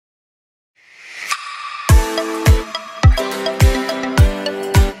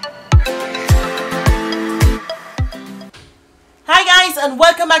and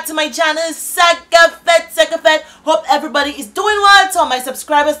welcome back to my channel, Sekafet. Hope everybody is doing well. To all my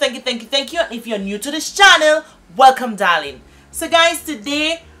subscribers, thank you. And if you're new to this channel, welcome, darling. So guys,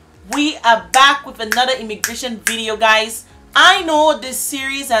 today we are back with another immigration video, guys. I know this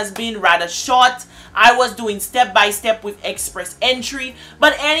series has been rather short. I was doing step by step with express entry,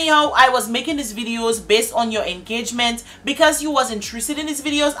 but anyhow, I was making these videos based on your engagement. Because you was interested in these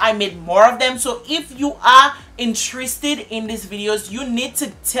videos, I made more of them. So if you are interested in these videos, you need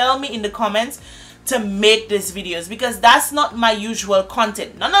to tell me in the comments to make these videos, because that's not my usual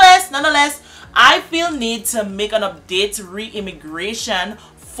content. Nonetheless, I feel need to make an update re-immigration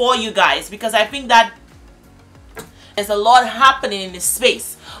for you guys, because I think that there's a lot happening in this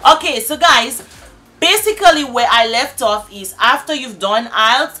space. Okay, so guys, basically where I left off is after you've done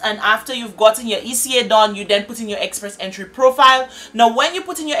IELTS and after you've gotten your ECA done, you then put in your express entry profile. Now when you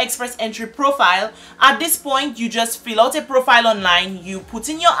put in your express entry profile, at this point you just fill out a profile online, you put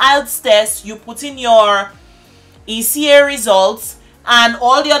in your IELTS test, you put in your ECA results and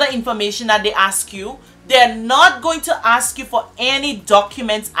all the other information that they ask you. They're not going to ask you for any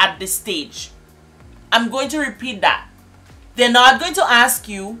documents at this stage. I'm going to repeat that. They're not going to ask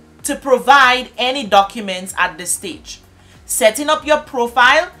you to provide any documents at this stage. Setting up your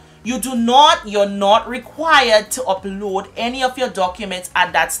profile, you're not required to upload any of your documents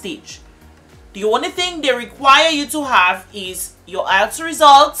at that stage. The only thing they require you to have is your IELTS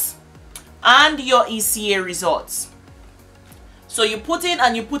results and your ECA results. So you put in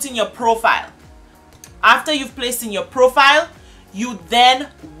your profile. After you've placed in your profile, you then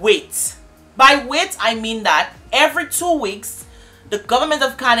wait. By wait, I mean that every 2 weeks, the government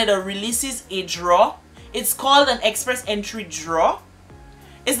of Canada releases a draw. It's called an express entry draw.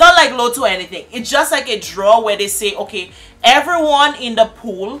 It's not like lotto or anything. It's just like a draw where they say, okay, everyone in the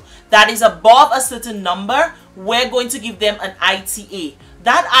pool that is above a certain number, we're going to give them an ITA.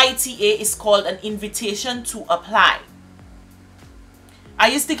 That ITA is called an invitation to apply. Are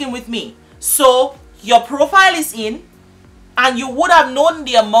you sticking with me? So your profile is in and you would have known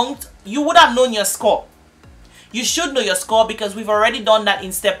the amount, you would have known your score. You should know your score because we've already done that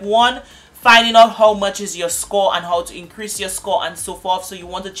in step 1, finding out how much is your score and how to increase your score and so forth. So you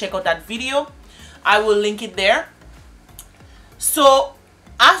want to check out that video. I will link it there. So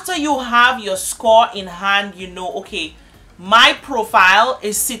after you have your score in hand, you know, okay, my profile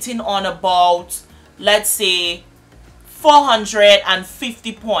is sitting on about, let's say,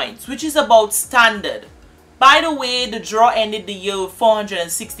 450 points, which is about standard. By the way, the draw ended the year with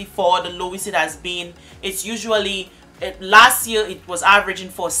 464, the lowest it has been. It's usually, last year it was averaging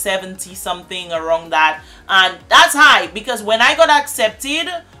for 70 something around that. And that's high because when I got accepted,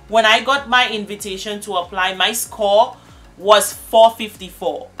 when I got my invitation to apply, my score was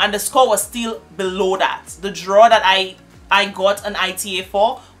 454. And the score was still below that. The draw that I got an ITA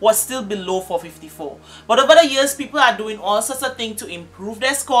for was still below 454. But over the years, people are doing all sorts of things to improve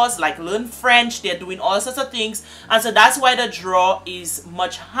their scores, like learn French. They're doing all sorts of things, and so that's why the draw is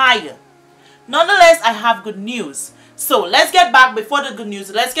much higher. Nonetheless, I have good news. So let's get back, before the good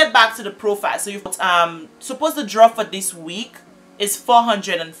news, let's get back to the profile. So you've suppose the draw for this week is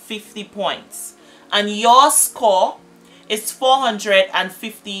 450 points and your score is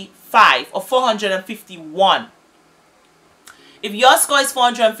 455 or 451. If your score is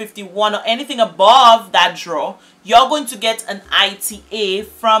 451 or anything above that draw, you're going to get an ITA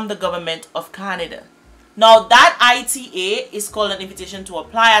from the government of Canada. Now that ITA is called an invitation to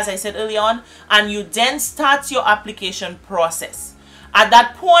apply, as I said earlier on, and you then start your application process. At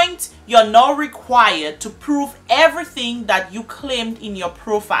that point, you're now required to prove everything that you claimed in your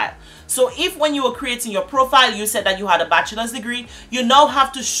profile. So if when you were creating your profile, you said that you had a bachelor's degree, you now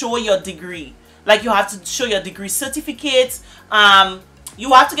have to show your degree. Like you have to show your degree certificates.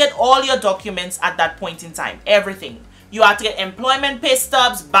 You have to get all your documents at that point in time. Everything. You have to get employment pay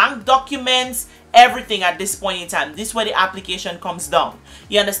stubs, bank documents, everything at this point in time. This is where the application comes down.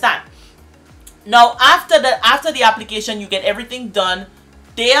 You understand? Now after the application, you get everything done.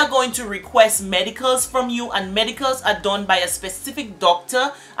 They are going to request medicals from you, and medicals are done by a specific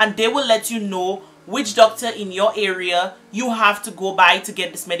doctor, and they will let you know which doctor in your area you have to go by to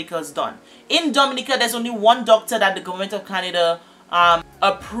get this medicals done. In Dominica, there's only one doctor that the government of Canada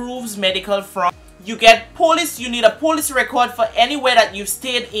approves medical from. You need a police record for anywhere that you've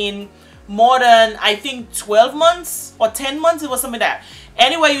stayed in more than, I think, 12 months or 10 months. It was something like that.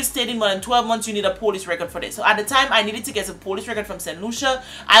 Anywhere you stayed in more than 12 months, you need a police record for this. So at the time, I needed to get a police record from St. Lucia.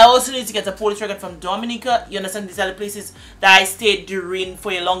 I also need to get a police record from Dominica. You understand? These are the places that I stayed during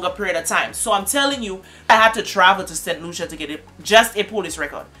for a longer period of time. So I'm telling you, I had to travel to St. Lucia to get just a police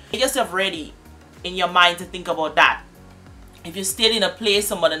record. Get yourself ready in your mind to think about that. if you stayed in a place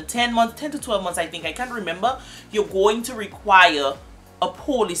for more than 10 months, 10 to 12 months, I think, I can't remember, you're going to require a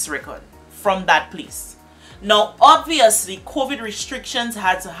police record from that place. Now, obviously, COVID restrictions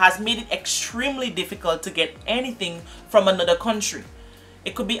has made it extremely difficult to get anything from another country.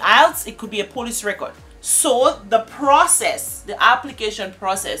 It could be IELTS, it could be a police record. So the process, the application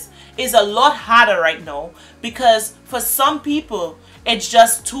process, is a lot harder right now because for some people, it's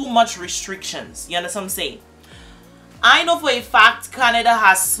just too much restrictions. You understand what I'm saying? I know for a fact Canada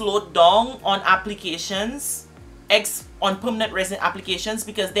has slowed down on applications, on permanent resident applications,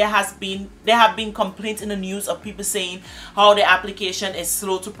 because there have been complaints in the news of people saying how the application is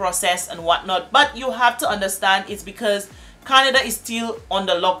slow to process and whatnot. But you have to understand it's because Canada is still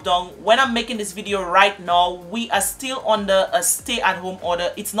under lockdown. When I'm making this video right now, we are still under a stay-at-home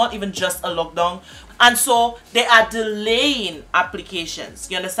order. It's not even just a lockdown, and so they are delaying applications.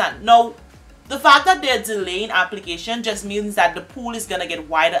 You understand? Now, the fact that they're delaying application just means that the pool is gonna get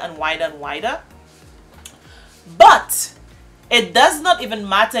wider and wider and wider. But it does not even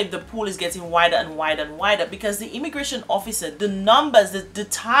matter if the pool is getting wider and wider and wider, because the immigration officer, the numbers, the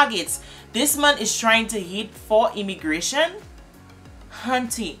targets this man is trying to hit for immigration,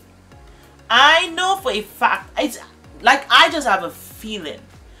 hunty, I know for a fact, it's like I just have a feeling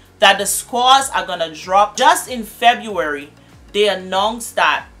that the scores are gonna drop. Just in February, they announced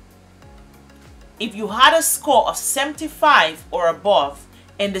that if you had a score of 75 or above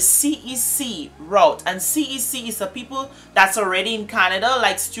in the CEC route, and CEC is the people that's already in Canada,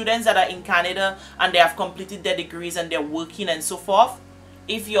 like students that are in Canada and they have completed their degrees and they're working and so forth.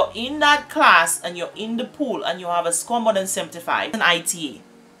 If you're in that class and you're in the pool and you have a score more than 75, an ITA.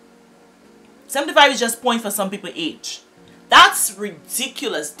 75 is just point for some people age. That's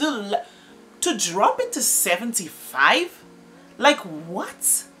ridiculous. To drop it to 75? Like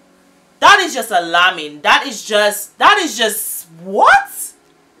what? That is just alarming. That is just what?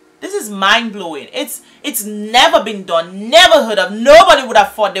 This is mind-blowing. It's never been done, never heard of. Nobody would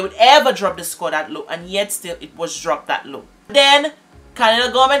have thought they would ever drop the score that low, and yet still it was dropped that low. Then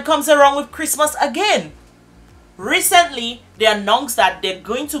Canada government comes around with Christmas again. Recently, they announced that they're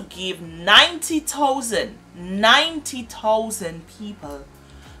going to give 90,000 people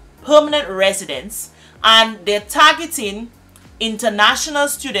permanent residence, and they're targeting international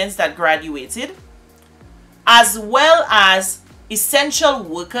students that graduated, as well as essential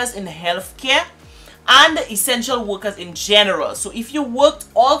workers in healthcare and essential workers in general. So if you worked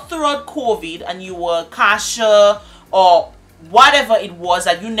all throughout COVID and you were a cashier or whatever it was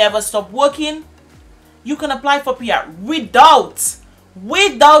that you never stopped working, you can apply for PR without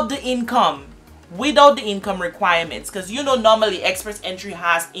the income requirements. Because you know, normally Express Entry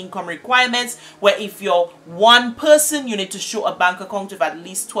has income requirements where if you're one person, you need to show a bank account of at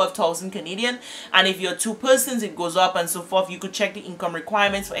least 12,000 Canadian, and if you're two persons, it goes up and so forth. You could check the income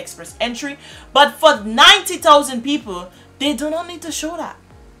requirements for Express Entry, but for 90,000 people, they do not need to show that.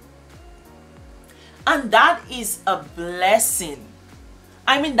 And that is a blessing.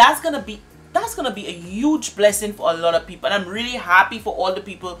 I mean, that's gonna be a huge blessing for a lot of people, and I'm really happy for all the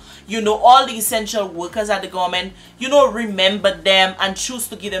people, you know, all the essential workers at the government, you know, remember them and choose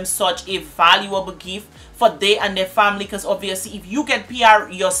to give them such a valuable gift for they and their family. Because obviously if you get PR,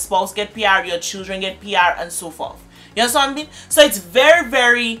 your spouse get PR, your children get PR, and so forth. You understand what I mean? So it's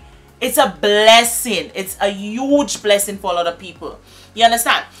it's a blessing. It's a huge blessing for a lot of people. You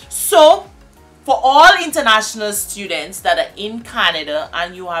understand? So for all international students that are in Canada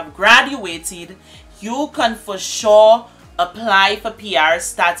and you have graduated, you can for sure apply for PR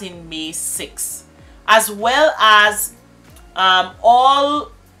starting May 6th. As well as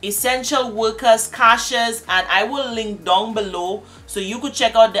all essential workers, cashiers, and I will link down below so you could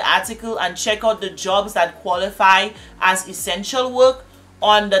check out the article and check out the jobs that qualify as essential work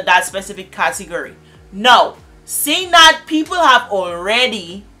under that specific category. Now, seeing that people have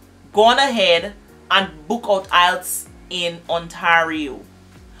already gone ahead and book out IELTS in Ontario.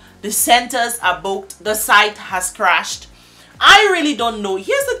 The centers are booked. The site has crashed. I really don't know.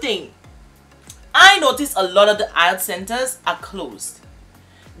 Here's the thing. I noticed a lot of the IELTS centers are closed.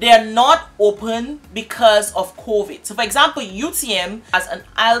 They are not open because of COVID. So for example, UTM has an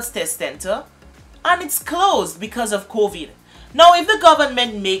IELTS test center and it's closed because of COVID. Now, if the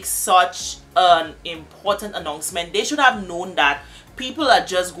government makes such an important announcement, they should have known that people are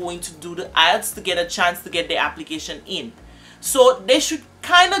just going to do the IELTS to get a chance to get their application in. So they should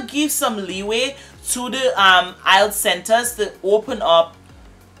kind of give some leeway to the IELTS centers to open up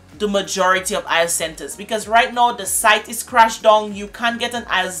the majority of IELTS centers, because right now the site is crashed down. You can't get an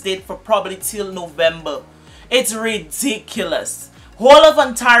IELTS date for probably till November. It's ridiculous. Whole of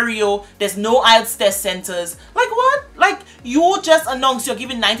Ontario, there's no IELTS test centers. Like what? Like You just announced you're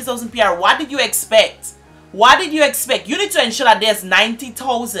giving 90,000 PR. What did you expect? What did you expect? You need to ensure that there's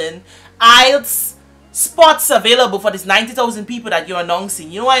 90,000 IELTS spots available for these 90,000 people that you're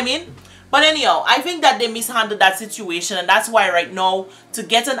announcing. You know what I mean? But anyhow, I think that they mishandled that situation, and that's why right now to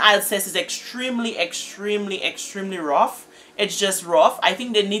get an IELTS test is extremely rough. It's just rough. I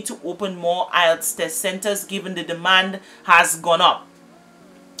think they need to open more IELTS test centers given the demand has gone up.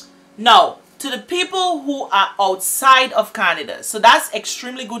 Now, to the people who are outside of Canada, so that's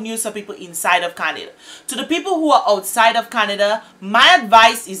extremely good news for people inside of Canada. To the people who are outside of Canada, my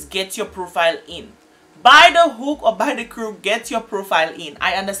advice is get your profile in. By the hook or by the crook, get your profile in.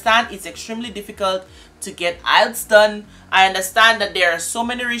 I understand it's extremely difficult to get IELTS done. I understand that there are so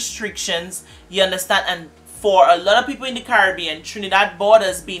many restrictions. You understand, and for a lot of people in the Caribbean, Trinidad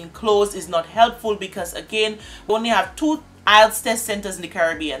borders being closed is not helpful because again, we only have 2 IELTS test centers in the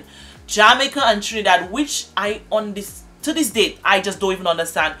Caribbean, Jamaica and Trinidad, which to this date I just don't even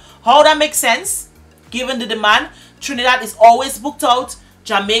understand how that makes sense given the demand. Trinidad is always booked out.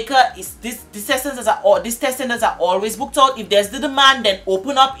 Jamaica is these test centers are always booked out. If there's the demand, then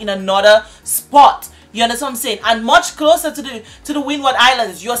open up in another spot. You understand what I'm saying? And much closer to the Windward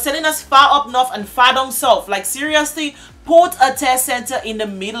Islands. You're sending us far up north and far down south. Like seriously, put a test center in the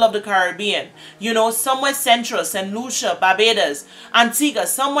middle of the Caribbean. You know, somewhere central, St. Lucia, Barbados, Antigua,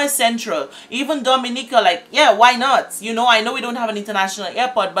 somewhere central. Even Dominica, like, yeah, why not? You know, I know we don't have an international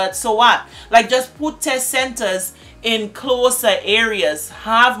airport, but so what? Like, just put test centers in closer areas.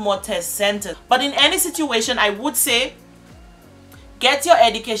 Have more test centers. But in any situation, I would say, get your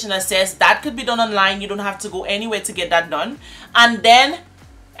education assessed. That could be done online. You don't have to go anywhere to get that done. And then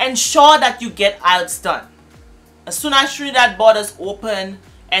ensure that you get IELTS done. As soon as Trinidad borders open,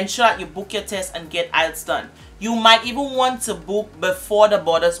 ensure that you book your test and get IELTS done. You might even want to book before the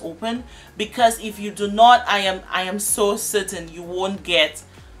borders open, because if you do not, I am so certain you won't get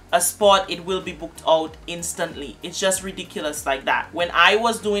a spot. It will be booked out instantly. It's just ridiculous like that. When I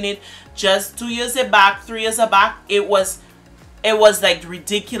was doing it just 2 years back, 3 years back, it was like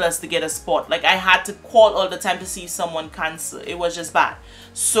ridiculous to get a spot. Like I had to call all the time to see if someone cancel. It was just bad.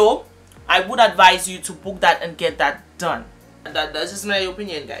 So I would advise you to book that and get that done. That's just my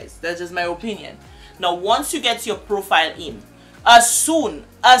opinion, guys. That's just my opinion. Now, once you get your profile in, as soon,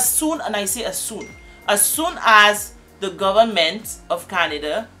 and I say as soon as the government of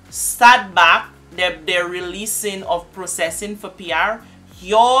Canada start back their releasing of processing for PR,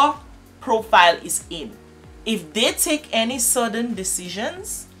 your profile is in. If they take any sudden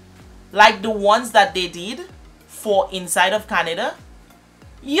decisions, like the ones that they did for inside of Canada,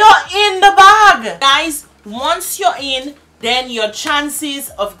 you're in the bag. Guys, once you're in, then your chances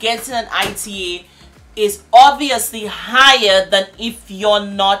of getting an ITA is obviously higher than if you're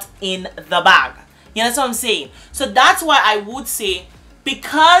not in the bag. You know what I'm saying? So that's why I would say,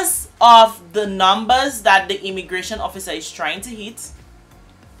 because of the numbers that the immigration officer is trying to hit,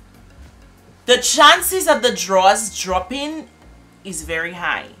 the chances of the draws dropping is very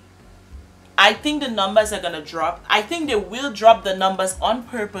high. I think the numbers are going to drop. I think they will drop the numbers on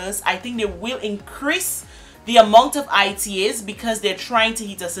purpose. I think they will increase the amount of ITAs because they're trying to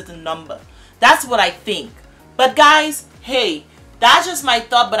hit a certain number. That's what I think. But guys, hey, that's just my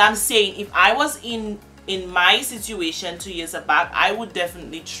thought. But I'm saying, if I was in my situation 2 years back, I would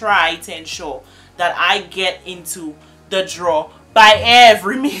definitely try to ensure that I get into the draw by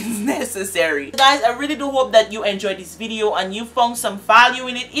every means necessary. Guys, I really do hope that you enjoyed this video and you found some value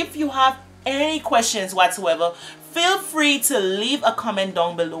in it. If you have any questions whatsoever, feel free to leave a comment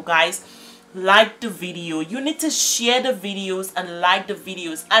down below, guys. Like the video. You need to share the videos and like the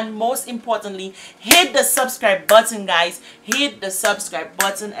videos, and most importantly, hit the subscribe button, guys. Hit the subscribe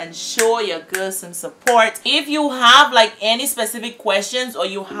button and show your girl some support. If you have like any specific questions or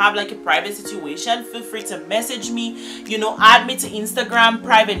you have like a private situation, feel free to message me. You know, add me to Instagram,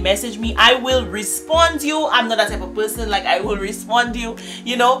 private message me. I will respond to you. I'm not that type of person, like I will respond to you,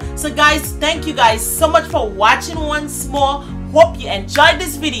 you know. So guys, thank you guys so much for watching once more. Hope you enjoyed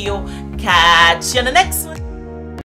this video. Catch you in the next one.